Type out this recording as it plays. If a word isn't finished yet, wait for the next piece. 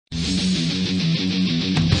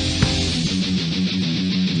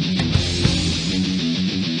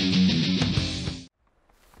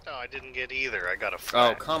didn't get either. I got a Oh,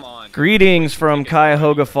 flat. come on. Greetings from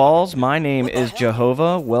Cuyahoga Falls. My name is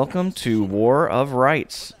Jehovah. Welcome to War of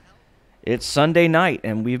Rights. It's Sunday night,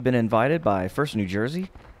 and we've been invited by 1st New Jersey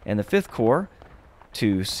and the 5th Corps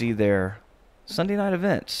to see their Sunday night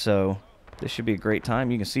event. So this should be a great time.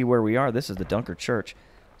 You can see where we are. This is the Dunker Church.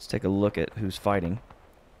 Let's take a look at who's fighting.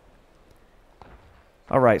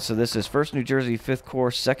 All right, so this is 1st New Jersey, 5th Corps,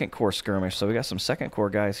 2nd Corps skirmish. So we got some 2nd Corps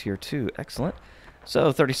guys here too. Excellent.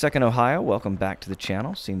 So 32nd Ohio, welcome back to the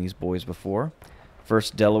channel. Seen these boys before.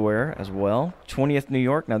 1st Delaware as well. 20th New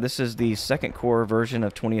York. Now this is the 2nd Corps version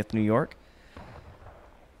of 20th New York.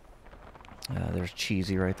 There's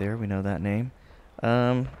Cheesy right there. We know that name.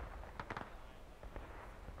 And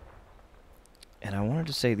I wanted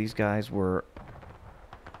to say these guys were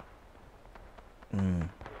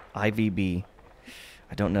IVB.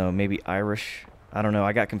 I don't know, maybe Irish. I don't know.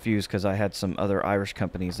 I got confused because I had some other Irish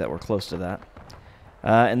companies that were close to that.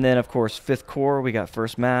 And then, of course, 5th Corps, we got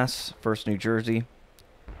 1st Mass, 1st New Jersey.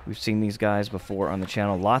 We've seen these guys before on the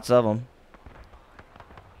channel. Lots of them.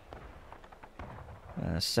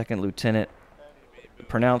 2nd Lieutenant,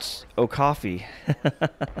 pronounced O'Coffee.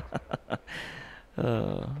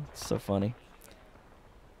 Oh, it's so funny.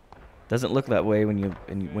 Doesn't look that way when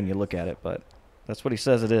you look at it, but that's what he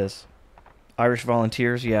says it is. Irish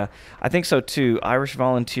Volunteers, yeah. I think so, too. Irish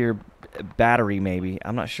Volunteer Battery, maybe.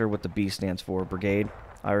 I'm not sure what the B stands for. Brigade?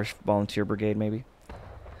 Irish Volunteer Brigade, maybe?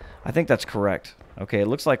 I think that's correct. Okay, it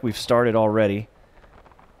looks like we've started already.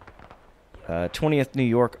 20th New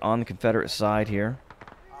York on the Confederate side here.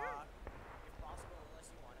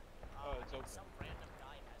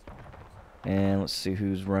 And let's see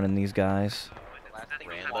who's running these guys.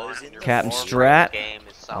 Captain Strat.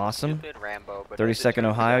 Awesome. 32nd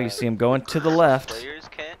Ohio, you see him going to the left.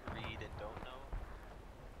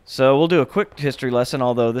 So we'll do a quick history lesson,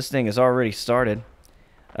 although this thing has already started.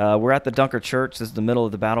 We're at the Dunker Church. This is the middle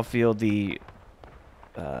of the battlefield. The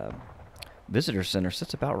visitor center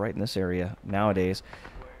sits about right in this area nowadays.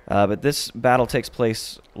 But this battle takes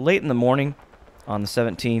place late in the morning on the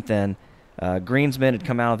 17th, and Green's men had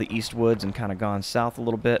come out of the East Woods and kind of gone south a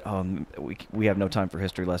little bit. We have no time for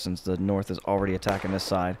history lessons. The North is already attacking this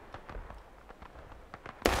side.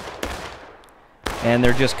 And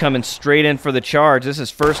they're just coming straight in for the charge. This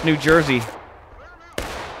is 1st New Jersey.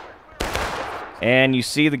 And you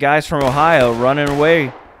see the guys from Ohio running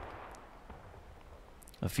away.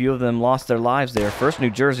 A few of them lost their lives there. 1st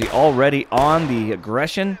New Jersey already on the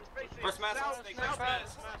aggression.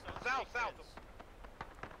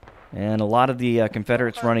 And a lot of the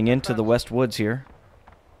Confederates running into the West Woods here.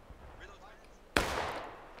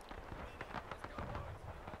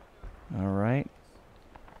 All right.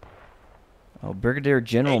 Oh, Brigadier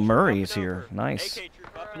General Murray is here. Nice.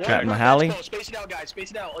 Captain Halley. Space it out, guys.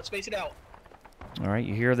 Space it out. Let's space it out. All right,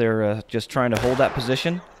 you hear they're just trying to hold that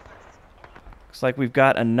position. Looks like we've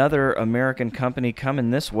got another American company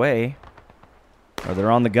coming this way. Or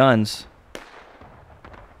they're on the guns.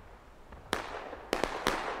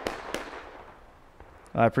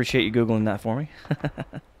 I appreciate you Googling that for me.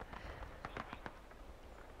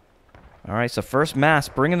 All right, so 1st Mass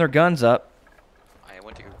bringing their guns up. I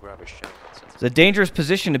went to go grab a shot. It's a dangerous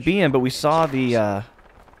position to be in, but we saw the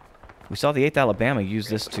 8th Alabama use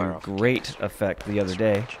this to great effect the other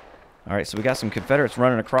day. All right, so we got some Confederates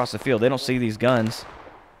running across the field. They don't see these guns.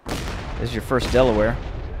 This is your 1st Delaware.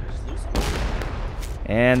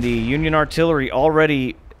 And the Union artillery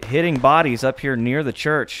already hitting bodies up here near the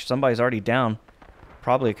church. Somebody's already down.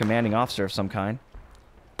 Probably a commanding officer of some kind.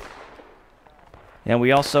 And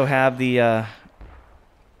we also have the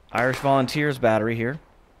Irish Volunteers battery here.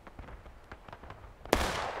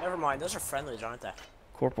 Never mind, those are friendlies, aren't they?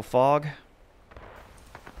 Corporal Fogg.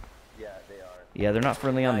 Yeah, they are. Yeah, they're not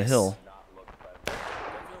friendly on the hill.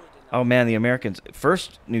 Oh man, the Americans.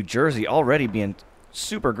 1st New Jersey already being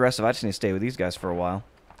super aggressive. I just need to stay with these guys for a while.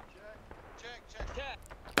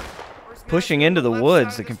 Pushing into the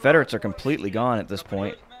woods. The Confederates are completely gone at this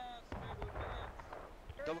point.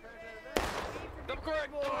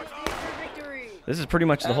 This is pretty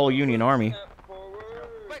much the whole Union Army.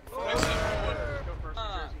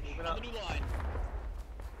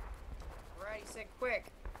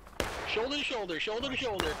 Shoulder to shoulder, shoulder to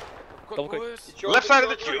shoulder. Left side of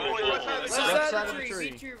the tree. Left side of the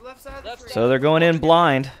tree. Left side of the tree. So they're going in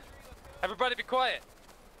blind. Everybody be quiet.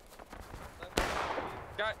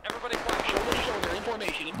 Everybody quiet. Shoulder to shoulder, in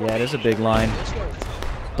formation. Yeah, it is a big line.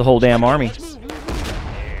 The whole damn army. Easy,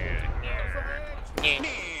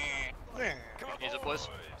 boys.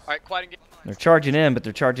 All right, quiet and get. They're charging in, but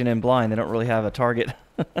they're charging in blind. They don't really have a target.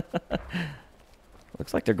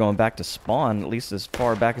 Looks like they're going back to spawn, at least as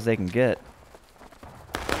far back as they can get.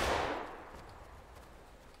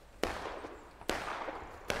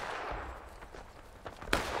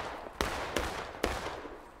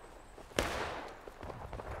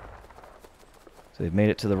 So they've made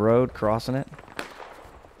it to the road, crossing it.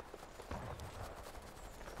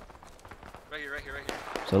 Right here, right here, right here.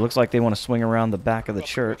 So it looks like they want to swing around the back of the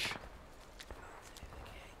church.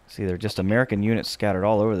 See, they're just American units scattered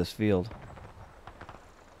all over this field.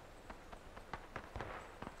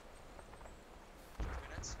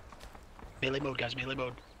 Melee mode, guys, melee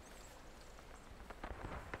mode.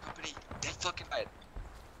 Company, dead fucking quiet.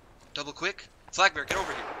 Double quick. Flag bearer, get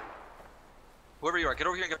over here. Whoever you are, get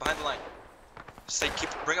over here and get behind the line. Stay,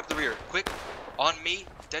 bring up the rear. Quick. On me,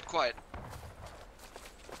 dead quiet.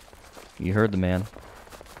 You heard the man.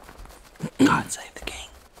 God save the king.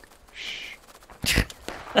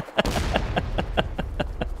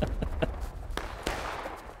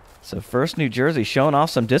 So first New Jersey showing off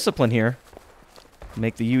some discipline here.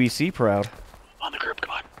 Make the UEC proud. On the curb,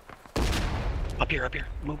 come on. Up here, up here.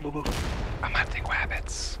 Move, move, move. I'm hunting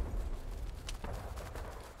rabbits.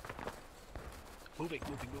 Moving,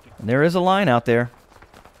 moving, moving. And there is a line out there.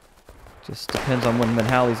 Just depends on when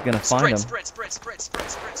Manhalley's going to find him. Sprint.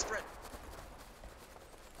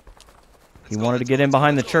 He wanted to get in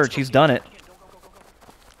behind the church. He's done it.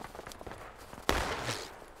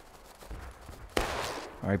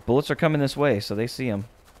 All right, bullets are coming this way, so they see him.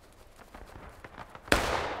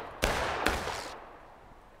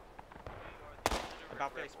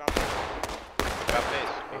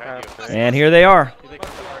 And here they are.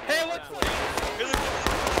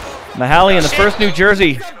 Mahalley and the 1st New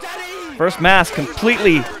Jersey. 1st Mass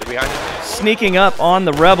completely sneaking up on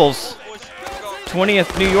the rebels.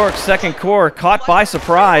 20th New York 2nd Corps caught by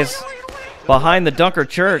surprise behind the Dunker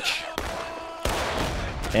Church.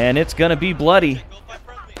 And it's going to be bloody.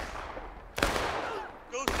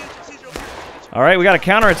 All right, we got a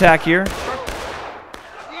counterattack here.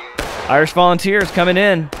 Irish Volunteers coming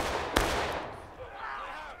in.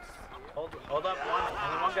 Hold up,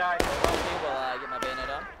 one guy.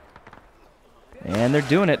 And they're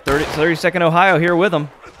doing it. 32nd Ohio here with them.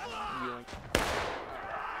 Yeah,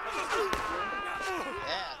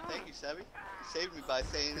 thank you, Sebby. You saved me by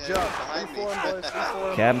saying that behind me.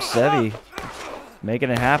 Captain Sevi making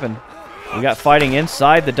it happen. We got fighting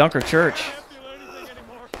inside the Dunker Church.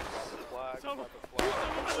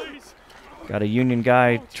 Got a Union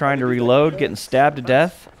guy trying to reload, getting stabbed to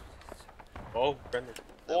death. Oh, Brendan.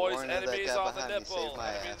 Boys, enemies on the nipple.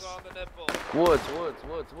 Enemies on the nipple. Woods.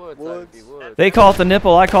 They call it the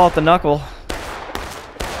nipple, I call it the knuckle.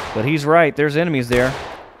 But he's right, there's enemies there.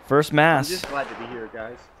 1st I'm Mass. just glad to be here,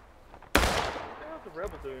 guys.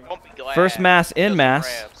 Don't be glad. 1st Mass in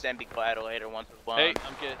Mass. Then be glad later once it's won. Hey,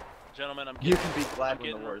 I'm good. Gentlemen, I'm You getting, can be glad I'm when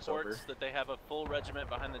the getting war's over. reports that they have a full regiment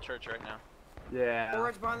behind the church right now. Yeah,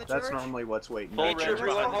 Forge behind the that's church? normally what's waiting. Full Right there.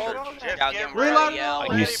 regiment behind the church. Yeah, get ready,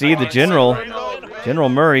 yell. You see the General, General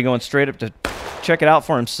Murray going straight up to check it out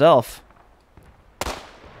for himself.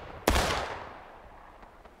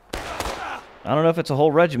 I don't know if it's a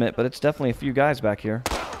whole regiment, but it's definitely a few guys back here.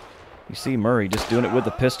 You see Murray just doing it with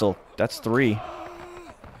the pistol. That's 3.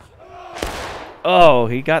 Oh,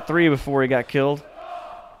 he got 3 before he got killed.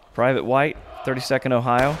 Private White, 32nd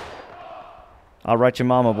Ohio. I'll write your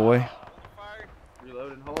mama, boy.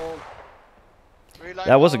 Reload and hold.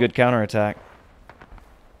 That was a good counterattack.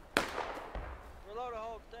 Reload,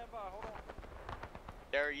 hold, stand by, hold on.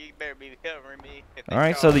 There, you better be covering me. All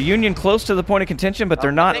right, so the Union close to the point of contention, but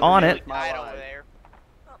they're not on it. Right over there.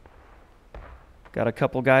 Got a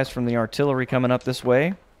couple guys from the artillery coming up this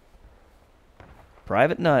way.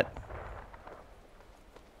 Private Nut.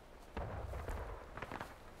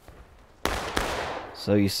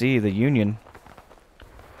 So you see the Union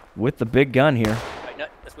with the big gun here.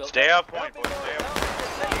 Stay up, point, boys. Stay up.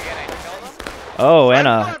 Oh, and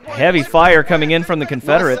a heavy fire coming in from the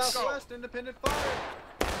Confederates.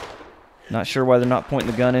 Not sure why they're not pointing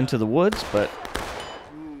the gun into the woods, but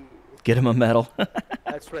get him a medal.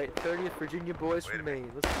 That's right, 30th Virginia boys from Maine.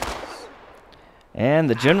 Let's do this. And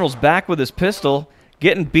the General's back with his pistol,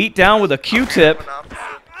 getting beat down with a Q-tip.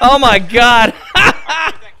 Oh my God!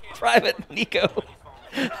 Private Nico.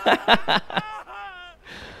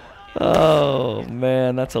 Oh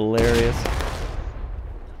man, that's hilarious.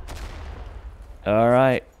 All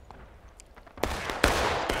right.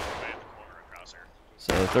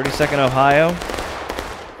 So 32nd Ohio.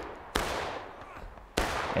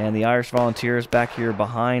 And the Irish Volunteers back here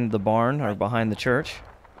behind the barn, or behind the church.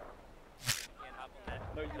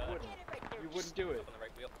 No, you wouldn't do it.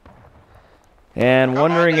 And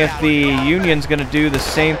wondering if the Union's going to do the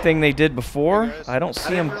same thing they did before. I don't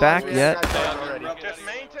see them back yet.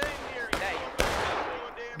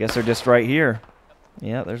 Guess they're just right here.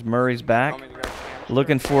 Yeah, there's Murray's back.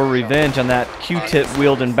 Looking for revenge on that Q-tip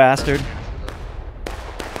wielding bastard.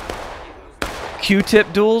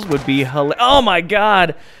 Q-tip duels would be hilarious. Oh my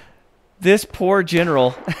God, this poor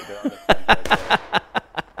general.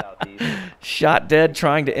 Shot dead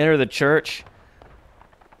trying to enter the church.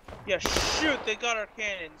 Yeah, shoot, they got our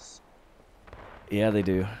cannons. Yeah, they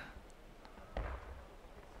do.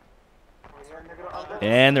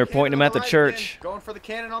 And they're pointing them at the church. Going for the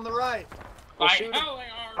cannon on the right. Okay,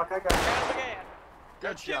 guys.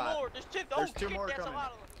 Good shot. There's two more coming.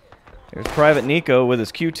 There's Private Nico with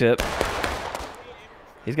his Q-tip.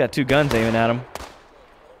 He's got 2 guns aiming at him.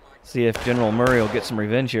 See if General Murray will get some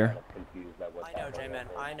revenge here. I know, J-Man.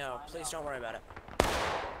 I know. Please don't worry about it.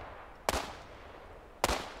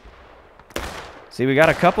 See, we got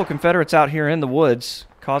a couple Confederates out here in the woods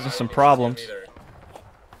causing some problems.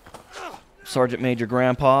 Sergeant Major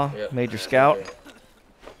Grandpa, Major Scout.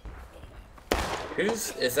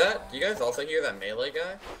 Is that? Do you guys also hear that melee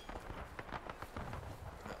guy?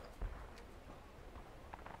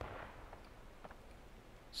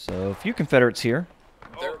 So a few Confederates here.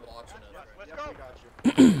 They're watching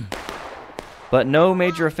us. But no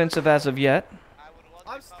major offensive as of yet.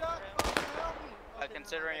 I'm stuck.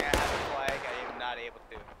 Considering I have a flag, I am not able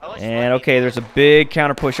to. And okay, there's a big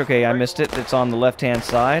counter push. Okay, I missed it. It's on the left-hand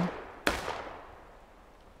side.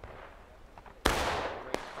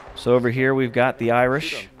 So over here we've got the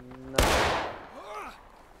Irish.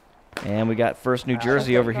 And we got 1st New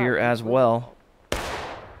Jersey over here as well.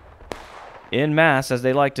 In mass, as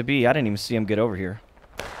they like to be. I didn't even see them get over here.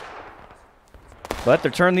 But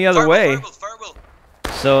they're turned the other way.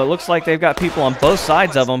 So it looks like they've got people on both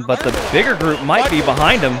sides of them, but the bigger group might be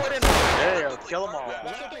behind them. Kill them all.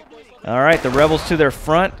 All right, the rebels to their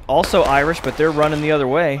front. Also Irish, but they're running the other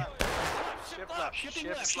way. Shifting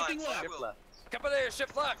left. Company,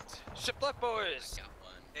 shift left. Shift left, boys.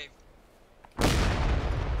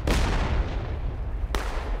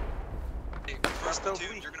 Hey, first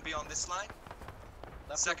platoon, you're gonna be on this line.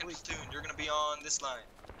 Second platoon, you're gonna be on this line.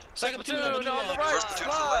 Second platoon on the right. First platoon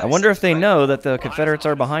to the left. I wonder if they know that the Confederates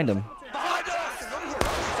are behind them.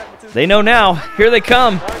 They know now. Here they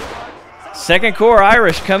come. 2nd Corps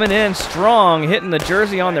Irish coming in strong, hitting the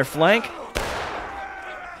Jersey on their flank.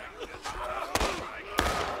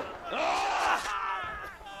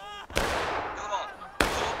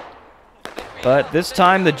 But this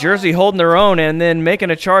time the Jersey holding their own and then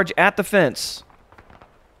making a charge at the fence.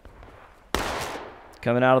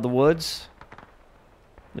 Coming out of the woods.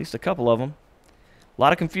 At least a couple of them. A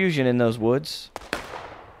lot of confusion in those woods. As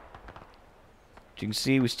you can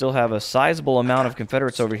see, we still have a sizable amount of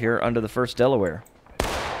Confederates over here under the 1st Delaware.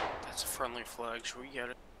 That's a friendly flag. Should we get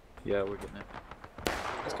it? Yeah, we're getting it.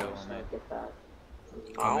 Let's go on that.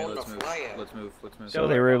 Let's move. So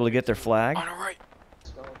they were able to get their flag. On the right.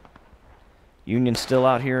 Union still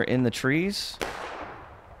out here in the trees.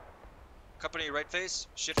 Company, right face.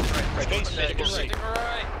 Shift to right. Right face. Shifting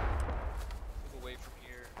right. Move away from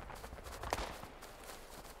here.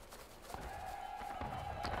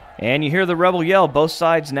 And you hear the rebel yell. Both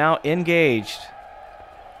sides now engaged.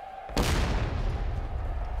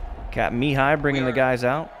 Captain Mihai bringing the guys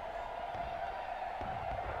out.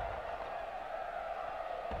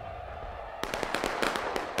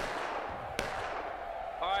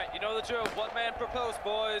 Alright, you know the drill. One man per post,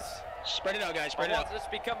 boys. Spread it out, guys. Spread it I out. want this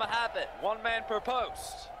to become a habit. One man per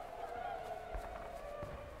post.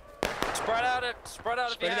 Spread out if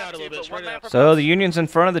you have to, but one man per So post. the Union's in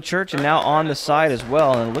front of the church and now on the side as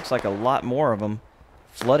well, and it looks like a lot more of them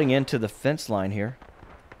flooding into the fence line here.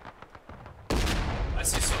 I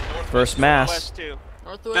see some northwest. First mass. West too.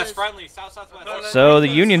 That's friendly. South-southwest. So the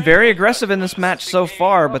Union very aggressive in this match so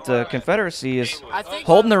far, but the Confederacy is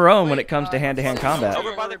holding their own when it comes to hand-to-hand combat.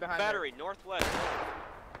 Over by the battery, northwest.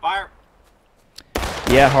 Fire.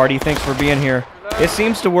 Yeah, Hardy, thanks for being here. It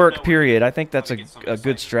seems to work, period. I think that's a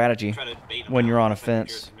good strategy when you're on a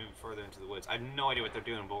fence. I have no idea what they're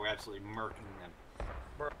doing, but we're absolutely murking them.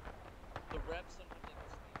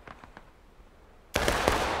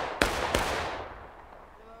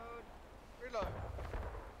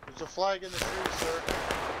 There's a flag in the tree, sir.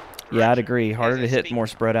 Yeah, I'd agree. Harder to hit, more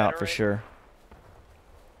spread out for sure.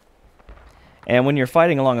 And when you're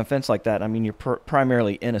fighting along a fence like that, I mean, you're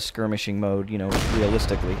primarily in a skirmishing mode, you know,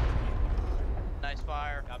 realistically. Nice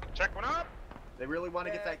fire. Check one up. They really want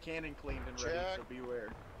to get that cannon cleaned and ready, so beware.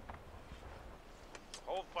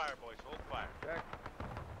 Hold fire, boys. Hold fire.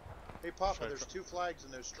 Hey, Papa, there's 2 flags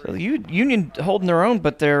in those trees. So the Union holding their own,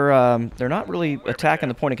 but they're not really attacking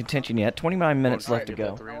the point of contention yet. 29 minutes left to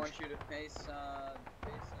go. I want you to face,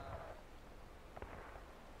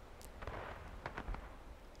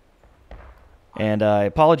 And I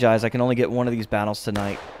apologize, I can only get one of these battles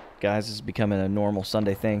tonight. guys. This is becoming a normal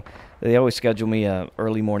Sunday thing. They always schedule me a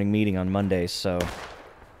early morning meeting on Mondays, so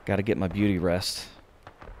got to get my beauty rest.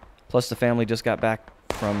 Plus, the family just got back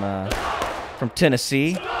from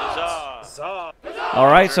Tennessee. All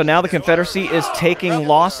right, so now the Confederacy is taking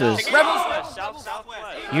losses.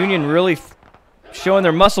 Union really showing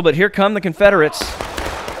their muscle, but here come the Confederates.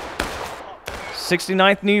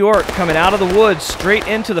 69th New York coming out of the woods straight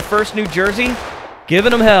into the 1st New Jersey,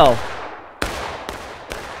 giving them hell.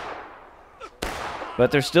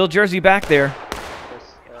 But there's still Jersey back there.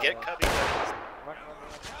 Get Cubby.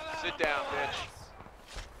 Sit down, bitch.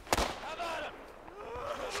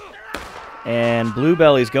 And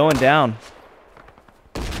Bluebelly's going down.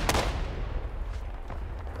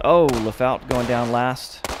 Oh, Lafayette going down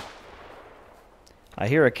last. I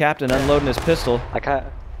hear a captain unloading his pistol.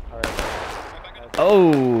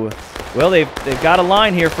 Oh, well, they've got a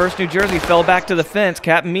line here. 1st New Jersey fell back to the fence.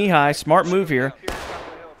 Captain Mihai, smart move here.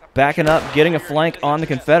 Backing up, getting a flank on the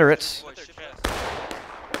Confederates.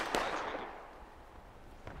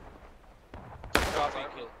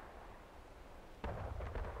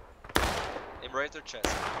 Aim right at their chest.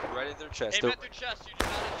 Right at their chest. Aim at their chest. You do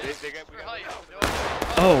not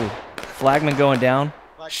Oh, flagman going down.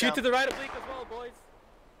 Shoot to the right oblique as well, boys.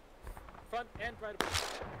 Front and right oblique.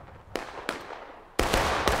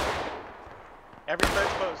 Every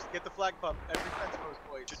fence post, get the flag pump. Every fence post,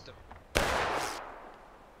 boys.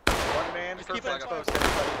 One man per fence post,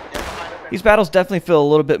 everybody. Get behind a fence. These battles definitely feel a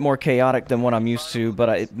little bit more chaotic than what I'm used to, but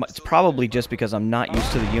it's probably just because I'm not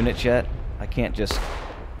used to the units yet. I can't just,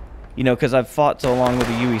 you know, because I've fought so long with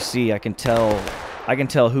the UEC, I can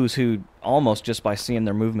tell who's who almost just by seeing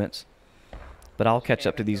their movements. But I'll catch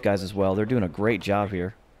up to these guys as well. They're doing a great job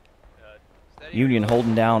here. Union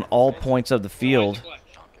holding down all points of the field,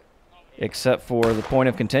 except for the point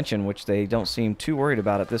of contention, which they don't seem too worried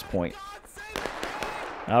about at this point.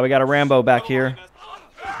 Now we got a Rambo back here.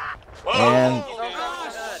 And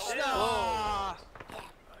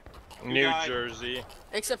New Jersey.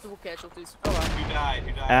 Acceptable casualties. Who died?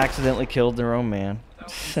 Who died? accidentally killed their own man.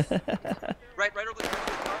 Right oblique.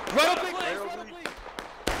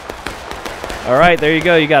 All right, there you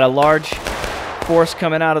go. You got a large force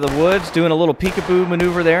coming out of the woods, doing a little peekaboo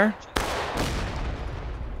maneuver there.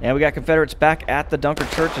 And we got Confederates back at the Dunker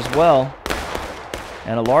Church as well.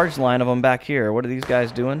 And a large line of them back here. What are these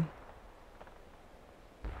guys doing?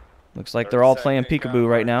 Looks like they're all playing peekaboo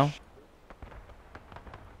right now.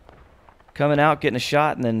 Coming out, getting a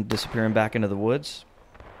shot, and then disappearing back into the woods.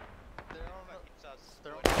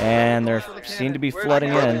 And they seem to be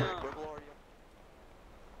flooding in.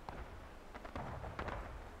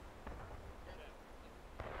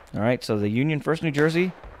 All right, so the Union 1st New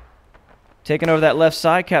Jersey taking over that left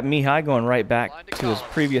side. Captain Mihai going right back to his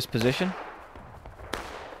previous position.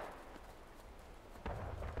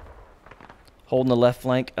 Holding the left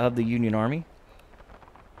flank of the Union Army.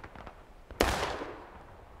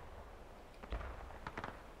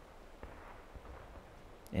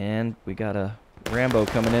 And we got a Rambo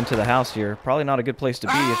coming into the house here. Probably not a good place to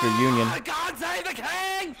be if you're Union. God save the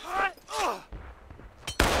king!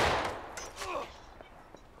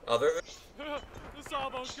 Other The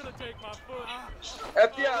sawbone's gonna take my foot.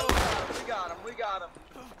 FBI, we got him.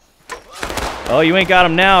 Oh, you ain't got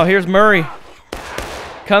him now. Here's Murray.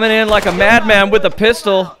 Coming in like a madman with a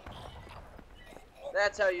pistol.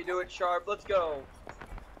 That's how you do it, Sharp. Let's go.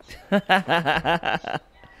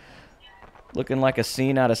 Looking like a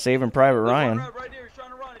scene out of Saving Private Ryan. Right here. He's trying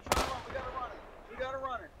to run. We gotta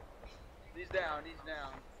run it. He's down.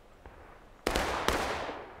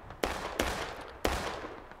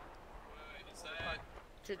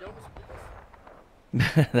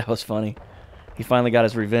 That was funny. He finally got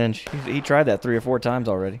his revenge. He tried that 3 or 4 times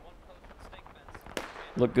already.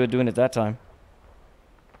 Looked good doing it that time.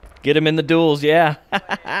 Get him in the duels, yeah.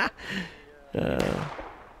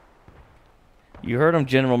 You heard him,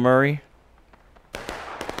 General Murray.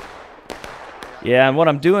 Yeah, and what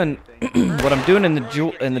I'm doing, in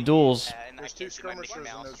the duels. There's 2 skirmishers in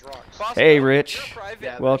those rocks. Hey, Rich.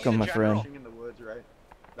 Yeah, Welcome, my they're friend. in the woods, right?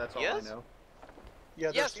 That's all I know.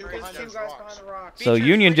 Yeah, Yes, there's 2 behind those rocks. So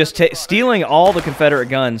Union just stealing all the Confederate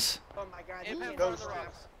guns. Oh my God.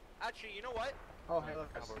 Actually, you know what? Oh, hey,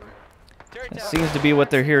 look. That seems to be what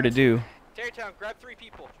they're here to do. Terrytown, grab 3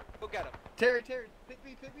 people. Go get them. Terry, pick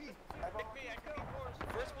me. Pick me. I go.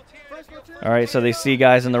 First platoon. All right, so they see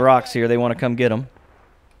guys in the rocks here. They want to come get them.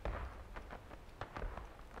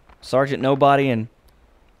 Sergeant Nobody and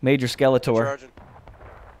Major Skeletor.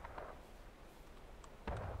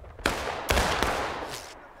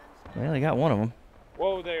 Well, they got one of them.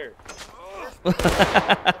 Whoa there.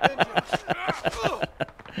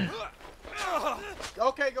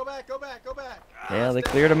 Okay, go back. back, go back. Yeah, they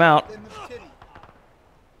cleared him out.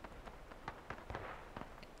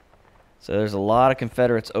 So there's a lot of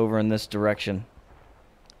Confederates over in this direction.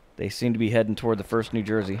 They seem to be heading toward the 1st New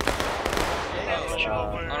Jersey. They're to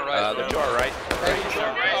our right.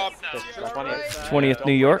 20th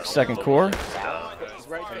New York, 2nd Corps.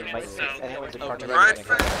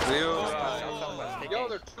 Yo,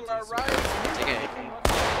 they're to our right.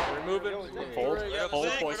 We're moving.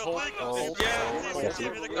 Hold, boys, hold.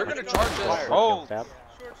 They're gonna charge us. Hold.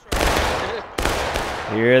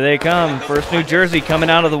 Here they come. 1st New Jersey coming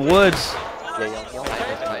out of the woods.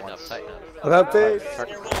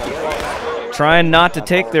 Trying not to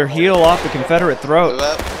take their heel off the Confederate throat.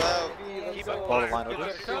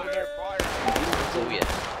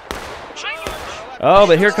 Oh,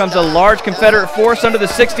 but here comes a large Confederate force under the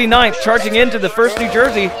 69th charging into the 1st New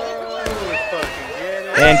Jersey.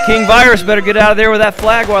 And King Virus better get out of there with that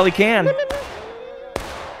flag while he can.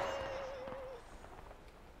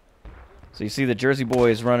 So you see the Jersey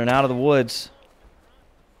boys running out of the woods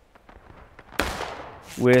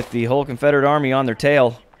with the whole Confederate army on their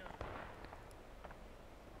tail.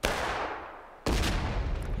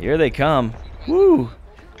 Here they come. Woo!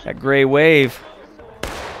 That gray wave.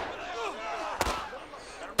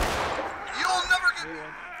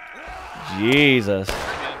 Jesus.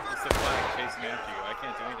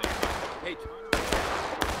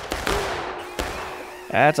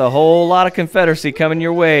 That's a whole lot of Confederacy coming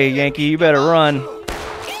your way, Yankee. You better run.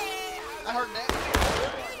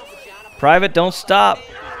 Private, don't stop.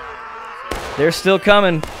 They're still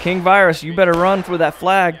coming. King Virus, you better run for that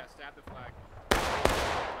flag.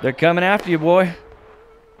 They're coming after you, boy.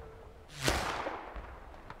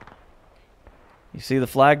 You see the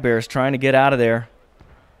flag bearers trying to get out of there.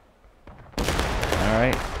 All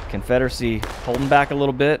right, Confederacy holding back a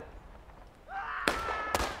little bit.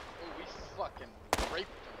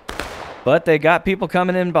 But they got people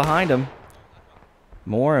coming in behind them.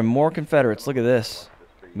 More and more Confederates. Look at this.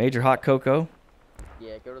 Major Hot Cocoa.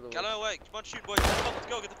 Yeah, go to the Get out of the way. Come on, shoot, boys. Let's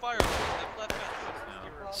go. Get the fire.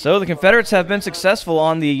 So the Confederates have been successful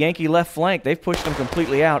on the Yankee left flank. They've pushed them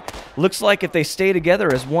completely out. Looks like if they stay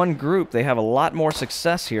together as one group, they have a lot more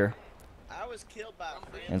success here.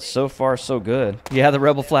 And so far, so good. Yeah, the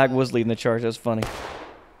rebel flag was leading the charge. That's funny.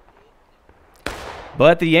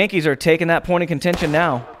 But the Yankees are taking that point of contention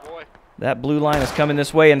now. That blue line is coming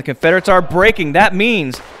this way, and the Confederates are breaking. That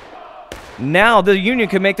means now the Union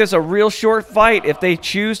can make this a real short fight. If they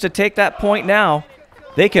choose to take that point now,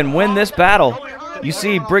 they can win this battle. You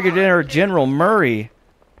see Brigadier General Murray,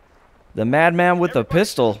 the madman with the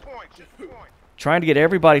pistol, trying to get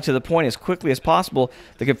everybody to the point as quickly as possible.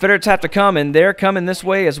 The Confederates have to come, and they're coming this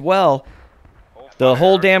way as well. The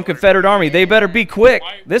whole damn Confederate army, they better be quick.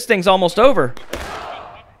 This thing's almost over.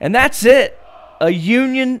 And that's it. A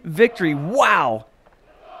Union victory. Wow.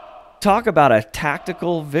 Talk about a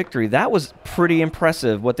tactical victory. That was pretty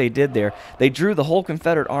impressive what they did there. They drew the whole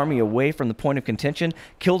Confederate army away from the point of contention,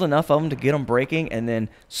 killed enough of them to get them breaking, and then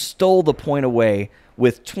stole the point away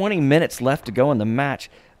with 20 minutes left to go in the match.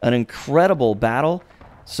 An incredible battle.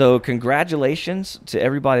 So congratulations to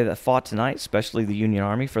everybody that fought tonight, especially the Union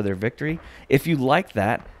Army, for their victory. If you like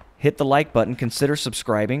that, hit the like button. Consider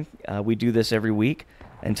subscribing. We do this every week.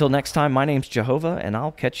 Until next time, my name's Jehovah, and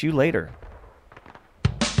I'll catch you later.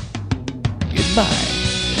 Goodbye.